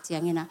ตักเจีย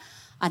งนะ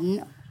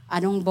อั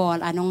นองบอล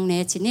อันองเน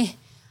ชินี่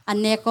อัน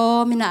เนก็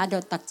มินาอด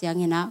ตักเจีย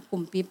งนะกุ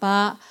มปีปะ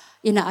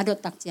อินาอด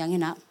ตักเจียง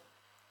นะ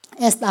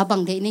เอสตาบั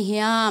งเดนี่ฮิ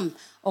ม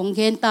องเก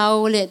นเตา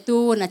เลตู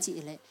นะจี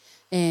เล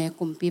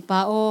กุมปีปา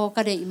โอ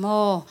ก็ได้โม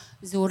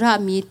จูรา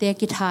มีเต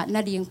กิธาน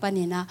าดีงป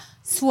นินะ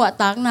สวด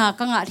ตากนา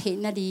กังอาเท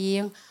นาดี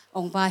งอ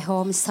งบายโฮ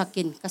มส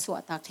กินก็สว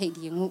ดตากเท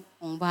ดีง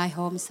องบายโฮ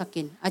มส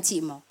กินอาจิ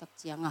หมอกตักเ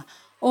จียง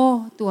โอ้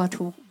ตัว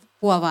ทุก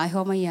ปัวบายโฮ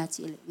มายา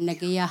จิเลน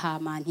กยาหา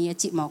มานีอา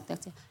จิหมอกตัก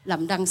เจียล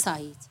ำดังใส่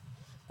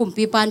กุม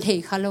ปีปานเท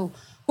คาโล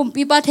กุม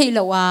ปีปาเทล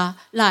ว่า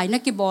หลายนั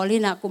กกีบอล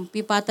นะกุมปี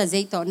ปาตะเจ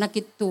ตนัก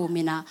กีตู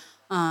มินะ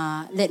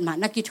เล่นมา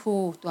นักกีทู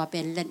ตัวเป็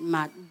นเล่นม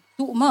า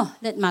ตุมะ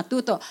เล่นมาตุ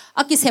โตอ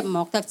ากิเสมหม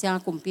อกตักจาง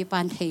กุมปีปา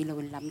นเทล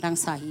วันลำดัง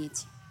สาหิจ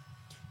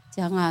จ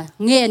าง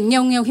เงียเ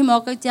งียวหิมอ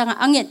กจาง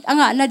อัง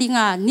นาดิง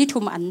านิทุ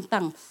มอันตั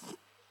ง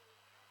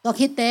ตัว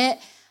คิดเต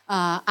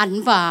อัน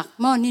วาก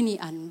มอนี่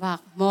อันวา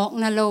กหมอก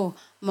นา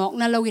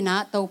โลวินะ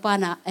ตัวปา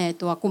นะ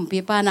ตัวกุมปี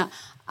ปานะ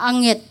อั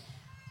ง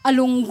อ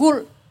ลุงกุล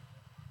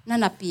นั่น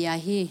น่ะเปีย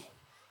ฮี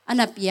อัน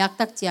น่ะเปียก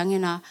ตักจาง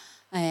นะ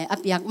อ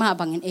เปียกมา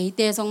บังเงินเต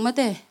สงมาเ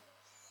ต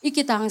อีก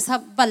ต่างสั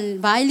บบัน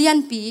ไวเลียน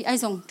ปีไอ้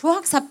ส่งทุ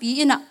กสับปี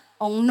อินะ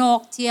องนอ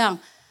กเจียง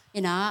อิ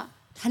นะ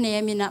ทะเน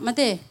มินะมาเ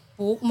ต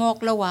ปูกมอก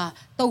ละว่า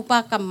ตัวปา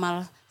กำมา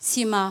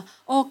สิมา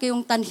โอเกย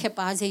งตันเขป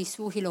าเจ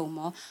สูฮิโลม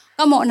อ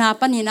ก็หมอนา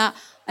ปนินะ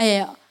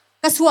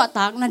กระสวต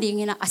ากนาดิ่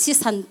งนะอาศิ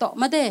สันโต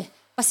มาเต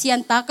ปัสยั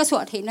นตากระสว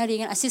เทนาดิ่ง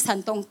อาศิสัน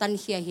โตงตัน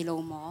เฮียฮิโล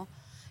มอ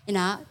อิน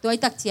ะตัวไอ้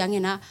ตักเจียง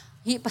อินะ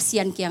ฮิปัส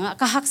ยันเกียง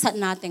ก็หักสัต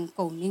นาเต็งโก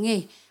นี่ไง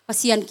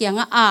Pasian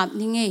kianga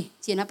ni ngai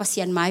china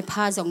pasian mai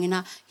pha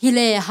zongina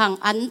hile hang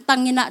an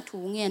tangina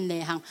thungen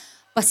le hang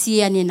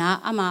pasian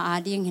ina ama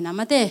ading hina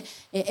mate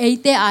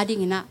eite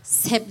ading ina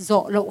sep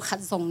zo lo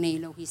khat zong nei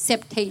lo hi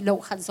sep thei lo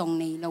khat zong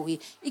nei lo hi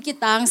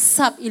ikitang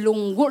sap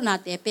ilung gu na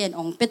te pen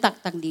ong petak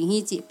tak ding hi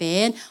chi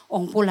pen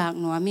ong pulak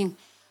nuaming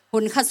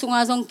hun khat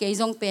sunga zong ke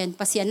zong pen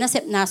pasian na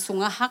sep na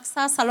sunga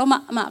haksa saloma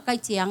ma kai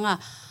chianga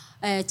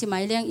chi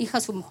mai leng i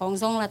khasum khong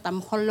zong la tam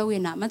khol lo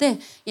ina mate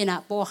ina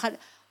po khat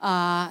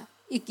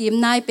อีกิม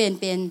นายเป็น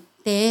เ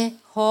ตะ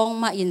ห้อง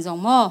มาอินสอง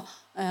หม้อ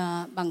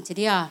บางที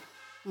อ่ะ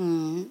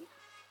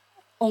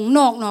องน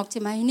อกใช่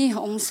ไหมนี่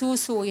อง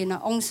สู้ๆนะ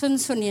องซุ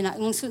นนี่นะ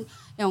องซุน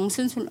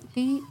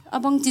ที่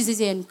บางจีเ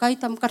จนใกล้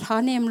ทำกระถาง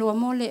เนมรัว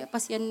โมเลปั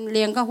สยันเ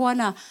ลี้ยงก็หัว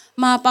น่ะ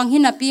มาปังหิ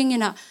นาปิ้ง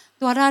นะ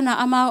ตัวร้านน่ะ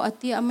อามาอ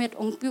ติอเมต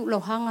องปิ้วเหล่า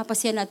หางปั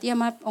สยันอติอา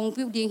มาอง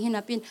ปิ้วดิ้งหิน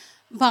าปิ้ง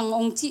บางอ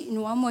งจี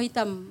นัวมวย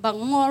ต่ำบาง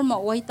งอลมา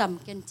ไว้ต่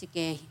ำกันจิเก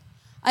ย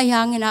ไอ้ห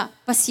างนะ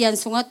ปัสยัน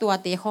สงตัว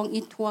เตะห้องอิ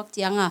ทวกเ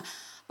จียง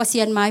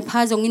pasian mai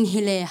pha zong in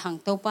hile hang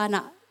to pa na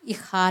I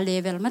kha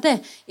level mate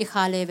I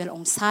kha level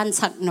ong san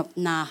sak nop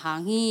na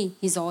hangi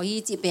hi zo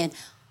hi chi pen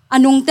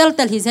anung tel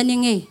hi zani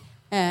nge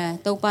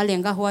to pa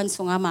leng ka huan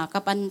sunga ma ka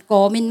pan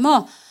komin mo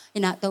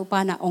ina to pa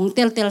na ong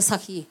tel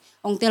sak hi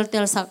ong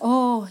tel sak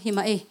hi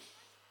ma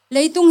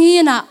leitung hi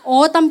na o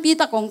tampi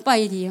ta kong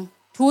pai di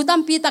thu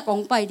tampi ta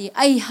kong pai di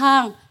ai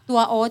hang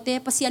tua o te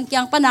pasian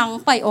kyang panang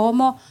pai o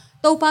mo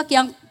to pa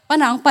kyang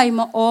panang pai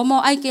mo o mo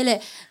ai kele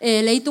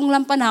leitung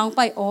lam panang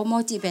pai o mo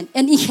chi ben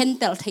en I hen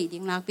tel thei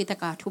ding nak pi ta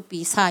ka thu pi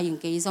sa ing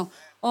ke zong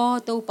o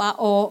to pa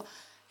o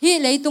hi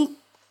leitung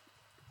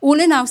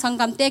ule naw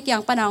sangam te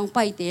kyang panang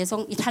pai te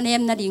zong I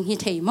thanem na ding hi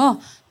thei mo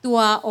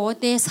tua o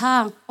te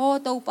sang o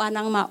to pa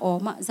nang ma o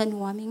ma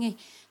zanwa mi nge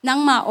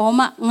nang ma o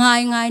ma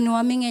ngai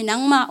nuwa mi nge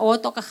nang ma o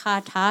to ka kha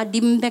tha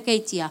dim be ke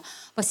chia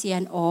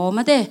pasian o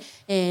ma te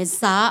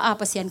za a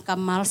pasian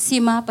kamal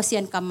sima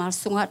pasian kamal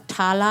sunga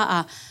thala a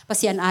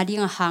pasian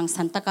ading hang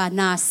santaka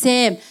na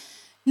sem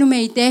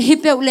Numeite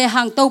hipeu le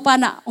hang to pa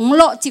na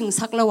onglo ching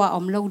sak lawa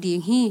om lo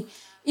ding hi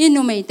I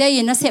Numeite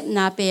ina sep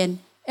na pen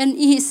en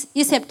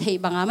I sep thei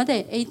banga ma te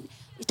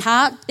tha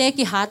te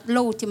ki hat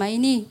lo chi mai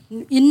ni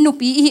in nu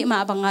pi hi ma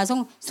banga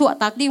jong suwa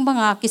tak ding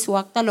banga ki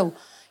suak ta lo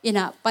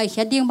ina pai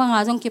khia ding banga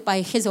jong ki pai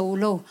khe zo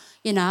lo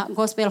ina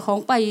gospel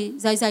khong pai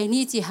zai ni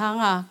chi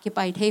hanga ki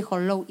pai thei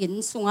khol lo in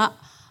sunga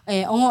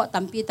ongo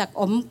tampi tak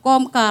om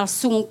kom kal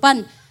sung pan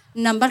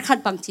number khat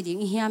bang chi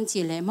ding hiam chi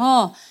le mo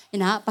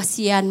ina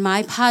pasian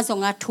mai pha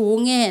zonga thu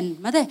ngen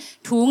ma de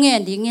thu ngen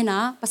ding ina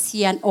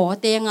pasian o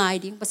te ngai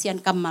ding pasian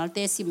kamal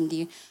te sim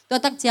ding to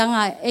tak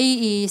changa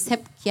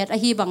sep khiat a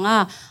hi banga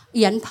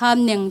ian pham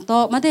neng to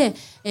ma de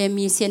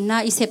mi sen na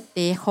I sep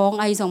te khong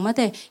ai zong ma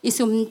de I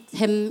sum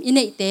them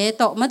inei te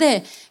to ma de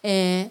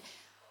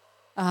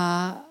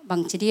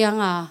bang chi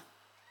dianga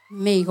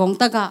mei gong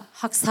ta ga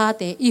haksa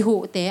te I hu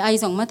te ai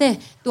zong ma de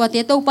tua te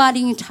to pa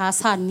ding tha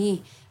san ni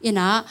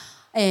ina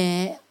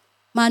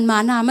man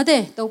na ma de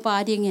to pa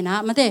ding ina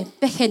ma de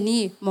pe khen ni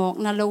mok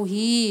na lo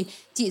hi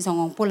chi zong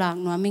ong pulang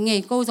no mi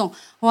ngei ko zong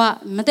wa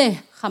ma de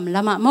kham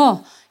lama mo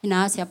ina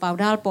sia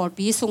powdal por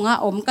pi sunga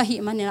om ka hi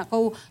man ina ko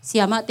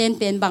siama ten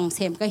pen bang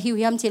sem ka hiu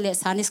yam chile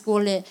san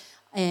school le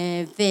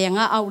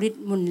venga aurit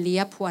mun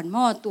lia phuan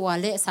mo tua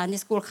le san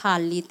school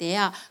khal li te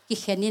a ki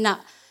khen ni na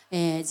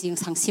จิง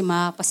สังสิมา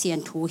ปัสยั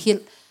นทูหิล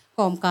ก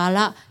อมกาล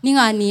ะนี่ง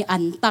านนี้อั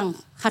นตัง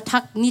ขัดทั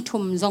กนิทุ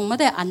มจงไม่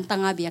ได้อันตัง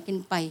อาเบียกิน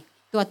ไป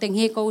ตัวเต็งเ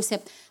ฮโกเซ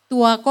ปตั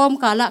วกอม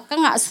กาละก็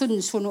งะ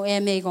สุนเอ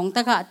เมกงต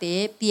ะกะเต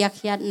เปียก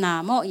ยันนา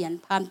โมยัน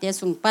พามเต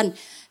สุงปัน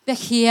เปียก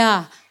เฮีย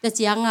แต่เ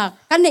จียงอ่ะ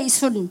กันใน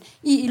สุน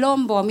อีลม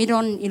บ่มีดอ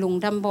นอีลุง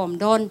ดำบ่ม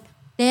ดอน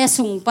เต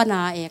สุงปน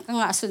าก็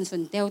งะสุ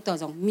นเตวตัว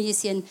จงมีเ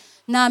ซียน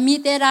นามี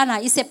เตรานา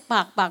อิเซป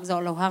ปากจอ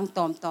เราหางต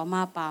อมต่อม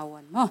าปาวั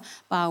นโม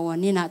ปาวัน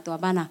นี่นะตัว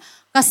บ้านะ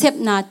ก็เซป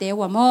นาเต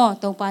วโม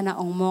ตัวปานะ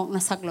องมอกนะ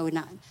สักเลยน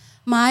ะ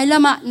ไม้ละ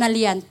มะนาเ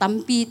ลียนตัม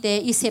ปีเต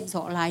อิเซปจ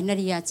อลายนาเ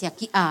รียเจีย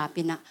กิอา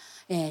ปินะ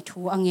ทู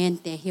อังเงิน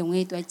เตะเหี่ยวไง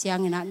ตัวเจีย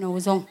งนะโน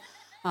จง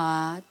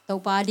ตัว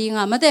ปาดีง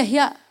ามาเตะเฮี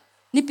ย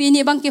นี่ปี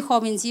นี้บางกี่ข้อ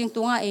มินจริงตั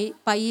ว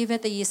ไปเว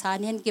ทีสาน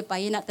เห็นกี่ไป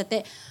นะแต่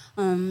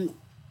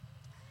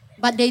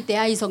บัดเดย์เตะ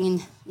ไอจง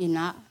อินน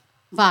ะ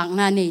วางน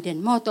านี่เด่น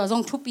มอตัวจ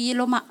งทุปีโ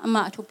ลม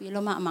าทุปีโล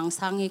มามัง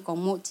สังของ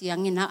โมเจียง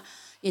อินนะ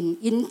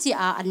อินจี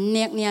อันเน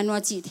กเนี่ยนัว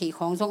จีถี่ข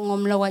องจงง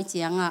มละไว้เจี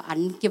ยงอัน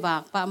กี่บา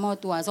กปะมอ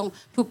ตัวจง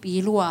ทุปี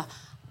รัว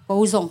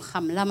กูจงค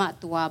ำละมา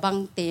ตัวบาง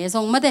เตะจ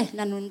งมาเด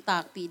นันุนตา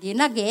กปีดี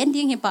นักเกณฑ์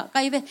ดิ้งหิปะไก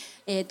เว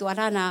ตัว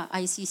ด้านา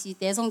ICCเ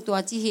ตะจงตัว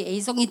จีเอ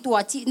จงอีตัว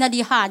จีนาดี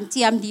หานเ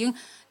จียมดิ้ง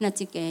น่าจ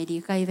ะแก่ดี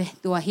ไกเว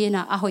ตัวเฮน่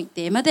ะหอยเต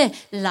ะมาเด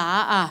ลา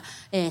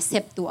เซ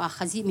ปตัวข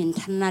จิมิน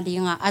ทันนาดิ้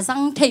งจัง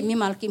เทมี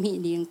มาลกิมหิ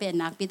ดิ้งเป็น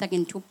นักปีตะกิ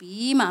นทุปี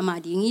มา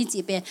ดิ้งอีจี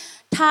เป็น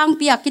ทางเ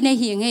ปียกกินใน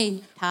หิงไง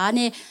ท่าเ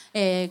นี่ย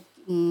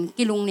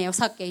กิลุงแนว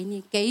สักเก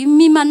นี่เก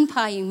มีมันพ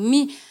าย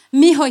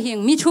มีหอยหิง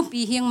มีทุ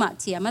ปีหิงมา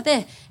เจียมาเด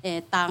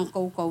ต่างเ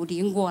กา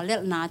ดิ้งวัวเล็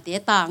ดนาเตะ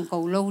ต่างเกา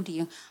โลดิ้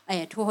ง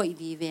ทุหอย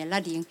วีเวล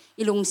ดิ้ง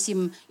อีลุงซิม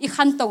อี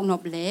ขันโตน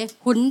บเล่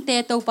หุ่นเตะ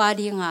ตัวปา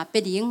ดิ้งเป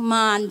ดิ้งม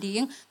านดิ้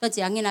งตัวเจี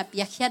ยงเงินเปี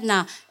ยกเฮ็ดนา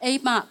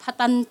มาพั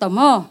ตันโตโม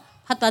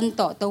พัตันโ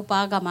ตตัวปา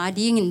กามา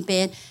ดิ้งเงินเป็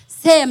น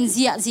เซมเ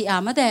จีย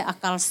มาเดอา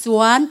กาลส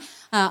วน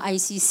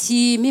ICC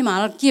มีมา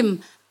ลกิม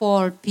ปอ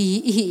ลปี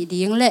อี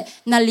ดิ้งเล่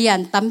นาเลียน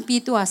ตั้มปี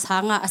ตัวสั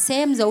งเซ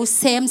มโ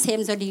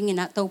จดิ้ง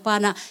นะตัวปา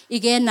นะอี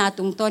เกนนา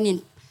ตุงต้นิน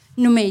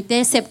นุเมเต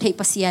เซปเท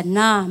ปัสยันน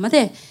ามาเด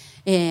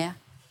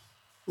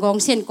กอง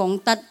เส้นกอง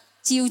ตัด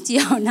จิว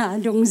นะ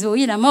ดงจุ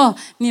ยนะโม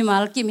มีมา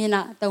ลกิมิน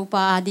ะตัวป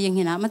าดิ้ง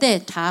นะมาเด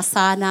ทาส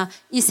านะ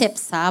อีเซป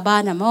สาบา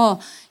นะโม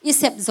อีเ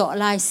ซปโจ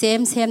ลายเซ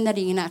มนา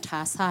ดิ้งนะทา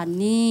สา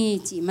นี่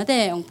จีมาเด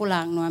องปุ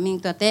ลังนัวมิง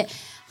ตัวเต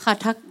ขัด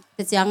ทักแ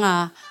ต่จัง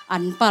อั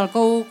นปัล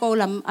ก็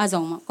ลำจ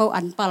งก็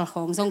อันปัลข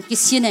องจงกิ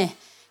สิ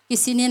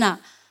นี่นะ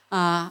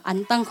อัน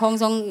ตั้งของ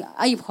จง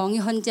ไอของ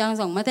ยี่ห้อจัง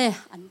จงมาเต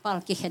อันปัล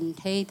กิเห็นเ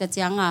ทแต่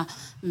จัง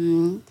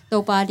ตั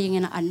วปาดีเงิ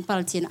นอันปั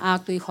ลจีนอา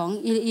ตุยของ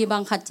อีบา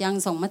งขัดจัง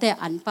จงมาเต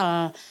อันปัล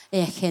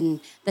เห็น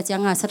แต่จั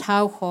งสะเท้า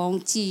ของ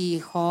จี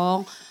ของ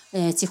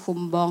จีคุม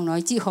บองน้อ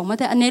ยจีของมา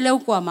แต่อันนี้เร็ว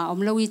กว่ามา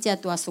เลวิจ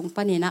ตัวสูงป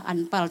านนี่นะอัน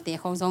ปัลเตะ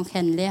ของจงเ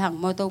ห็นเลยหัง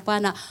มอตัวปา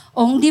นะ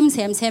องดิมเซ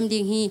ม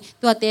ดิ้งฮี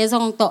ตัวเตะจ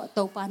งโต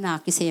ตัวปานะ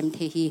กิเซมเท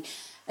ฮี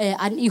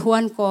อันอีหว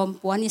นกอม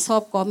ปวนอีซอ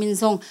บกอมิน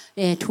จง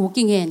ถู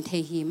กิเงินเท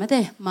ฮีมาแต่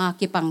มา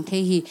กิปังเท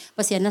ฮีเป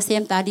อร์เซ็นต์นะเซ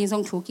มตาดิ้งจ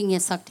งถูกิเงิ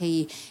นสักเท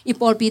ฮีอี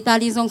ปอลปีตา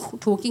ดิ้งจง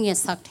ถูกิเงิน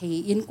สักเทฮี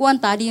อินกวน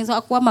ตาดิ้งจง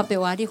อากวนมาเป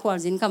วาดิขวา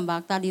จินกำบา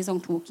กตาดิ้งจง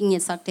ถูกิเงิ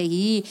นสักเท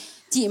ฮี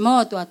จีมอ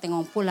ตัวเต็ง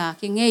องปุลา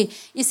คิงเง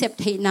อีเซป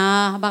เทนา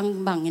บ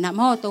างนะ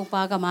มอตัวป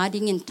ากามา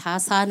ดิ้งอินทา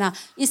สานะ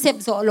อีเซป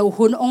โจโล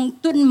หุนอง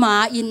ตุนมา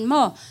อินม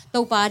อตั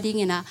วปาดิ้ง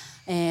อินะ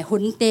หุ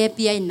นเต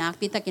ปียนัก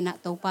ปีตะกินะ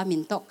ตัวปามิ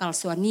นโตกัล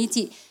สวนนี้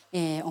จี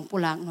องปุ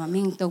ลางนัว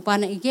มิงตัวปา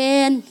นะอีเก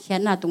นเขีย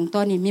นนาตรงต้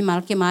นนี่มีมาล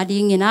เกมา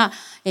ดิ้งอินะ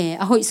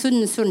อหอย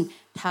ซุน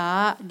ท้า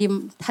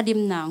ดิม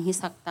นางฮิ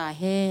สักตาเ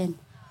ฮน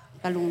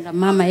กะลุงด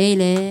ำมาไม่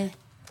เลย